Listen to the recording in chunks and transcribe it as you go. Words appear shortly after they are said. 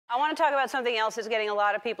I want to talk about something else that's getting a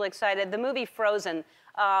lot of people excited, the movie Frozen.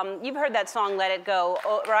 You've heard that song, Let It Go,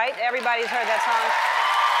 right? Everybody's heard that song.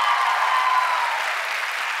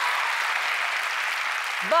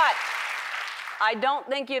 But I don't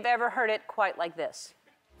think you've ever heard it quite like this.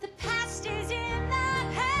 The past is in the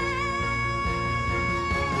past.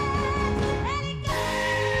 Let it go.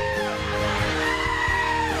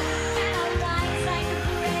 And our lives like a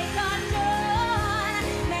break on dawn.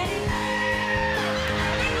 Let it go.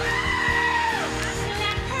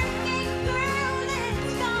 That perfect girl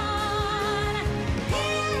that's gone.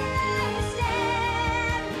 Here I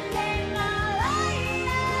stand in my light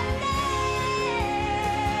of day.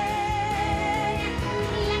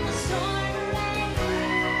 Like a storm rain.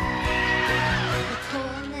 The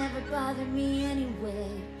cold never bothered me anyway.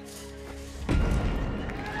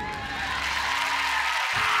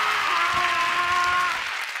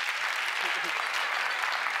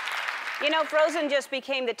 You know, Frozen just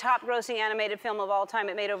became the top-grossing animated film of all time.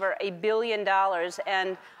 It made over $1 billion,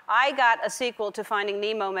 and I got a sequel to Finding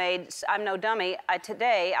Nemo made. I'm no dummy.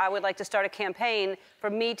 Today, I would like to start a campaign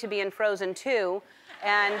for me to be in Frozen 2,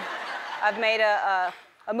 and I've made a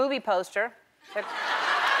movie poster. Frozen 2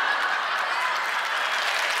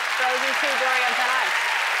 during time.